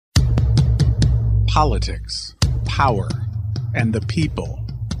Politics, power, and the people.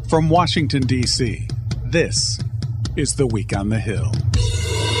 From Washington, D.C., this is The Week on the Hill.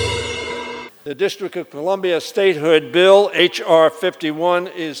 The District of Columbia Statehood Bill, H.R. 51,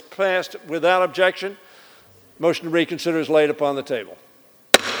 is passed without objection. Motion to reconsider is laid upon the table.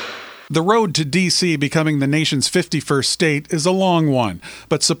 The road to D.C. becoming the nation's 51st state is a long one,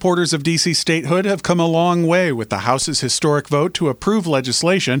 but supporters of D.C. statehood have come a long way with the House's historic vote to approve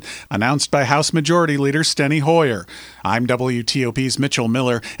legislation announced by House Majority Leader Steny Hoyer. I'm WTOP's Mitchell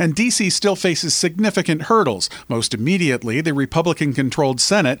Miller, and D.C. still faces significant hurdles, most immediately the Republican-controlled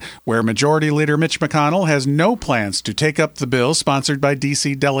Senate, where Majority Leader Mitch McConnell has no plans to take up the bill sponsored by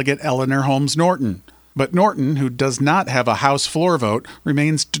D.C. Delegate Eleanor Holmes Norton. But Norton, who does not have a House floor vote,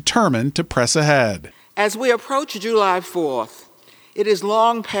 remains determined to press ahead. As we approach July 4th, it is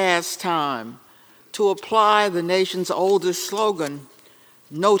long past time to apply the nation's oldest slogan,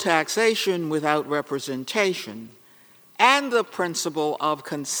 no taxation without representation, and the principle of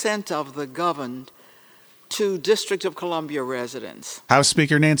consent of the governed to District of Columbia residents. House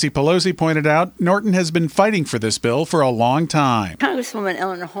Speaker Nancy Pelosi pointed out Norton has been fighting for this bill for a long time. Congresswoman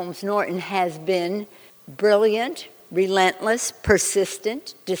Eleanor Holmes Norton has been brilliant, relentless,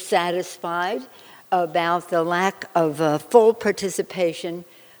 persistent, dissatisfied about the lack of full participation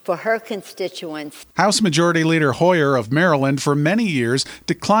for her constituents. House Majority Leader Hoyer of Maryland for many years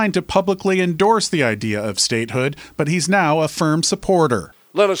declined to publicly endorse the idea of statehood, but he's now a firm supporter.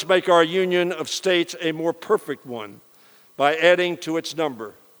 Let us make our union of states a more perfect one by adding to its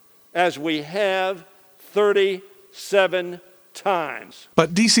number, as we have 37 times.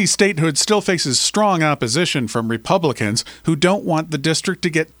 But D.C. statehood still faces strong opposition from Republicans who don't want the district to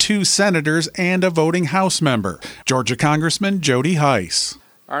get 2 senators and a voting House member. Georgia Congressman Jody Hice.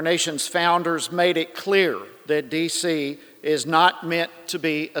 Our nation's founders made it clear that D.C. is not meant to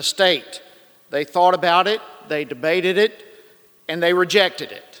be a state. They thought about it, they debated it, and they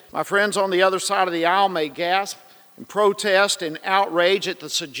rejected it. My friends on the other side of the aisle may gasp and protest and outrage at the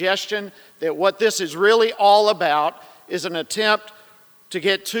suggestion that what this is really all about is an attempt to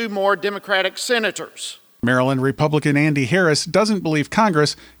get 2 more Democratic senators. Maryland Republican Andy Harris doesn't believe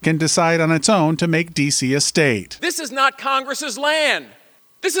Congress can decide on its own to make D.C. a state. This is not Congress's land.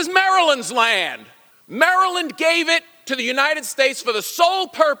 This is Maryland's land. Maryland gave it to the United States for the sole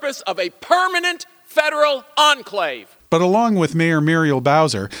purpose of a permanent federal enclave. But along with Mayor Muriel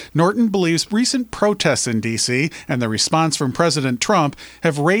Bowser, Norton believes recent protests in D.C. and the response from President Trump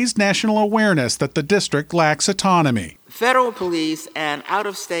have raised national awareness that the district lacks autonomy. Federal police and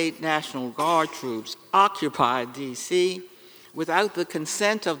out-of-state National Guard troops occupied D.C. without the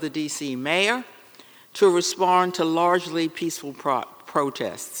consent of the D.C. mayor to respond to largely peaceful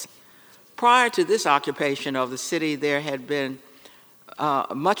protests. Prior to this occupation of the city, there had been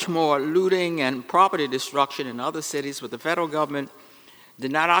much more looting and property destruction in other cities, but the federal government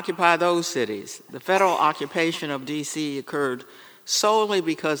did not occupy those cities. The federal occupation of D.C. occurred solely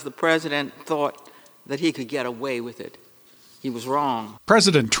because the president thought that he could get away with it. He was wrong.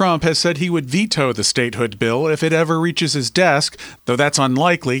 President Trump has said he would veto the statehood bill if it ever reaches his desk, though that's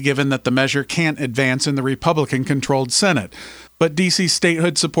unlikely given that the measure can't advance in the Republican-controlled Senate. But D.C.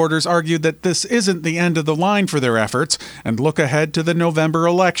 statehood supporters argued that this isn't the end of the line for their efforts and look ahead to the November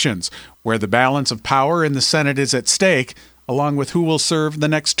elections, where the balance of power in the Senate is at stake, along with who will serve the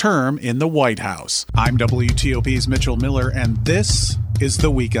next term in the White House. I'm WTOP's Mitchell Miller, and this is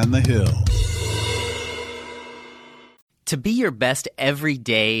The Week on the Hill. To be your best every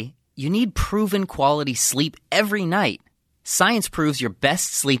day, you need proven quality sleep every night. Science proves your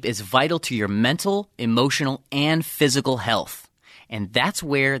best sleep is vital to your mental, emotional, and physical health. And that's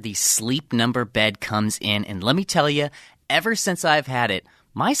where the Sleep Number bed comes in. And let me tell you, ever since I've had it,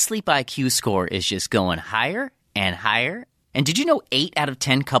 my sleep IQ score is just going higher and higher. And did you know 8 out of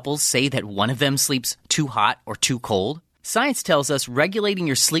 10 couples say that one of them sleeps too hot or too cold? Science tells us regulating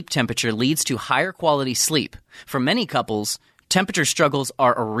your sleep temperature leads to higher quality sleep. For many couples, temperature struggles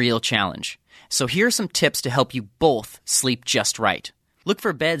are a real challenge. So here are some tips to help you both sleep just right. Look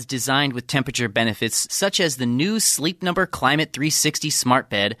for beds designed with temperature benefits such as the new Sleep Number Climate 360 smart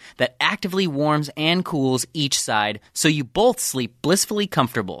bed that actively warms and cools each side so you both sleep blissfully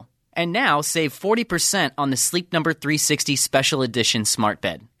comfortable. And now save 40% on the Sleep Number 360 Special Edition smart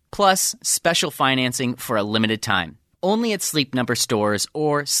bed. Plus, special financing for a limited time. Only at Sleep Number stores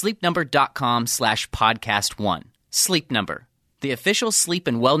or sleepnumber.com/podcast1. Sleep Number, the official sleep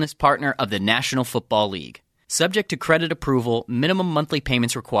and wellness partner of the National Football League. Subject to credit approval, minimum monthly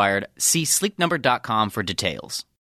payments required. See sleepnumber.com for details.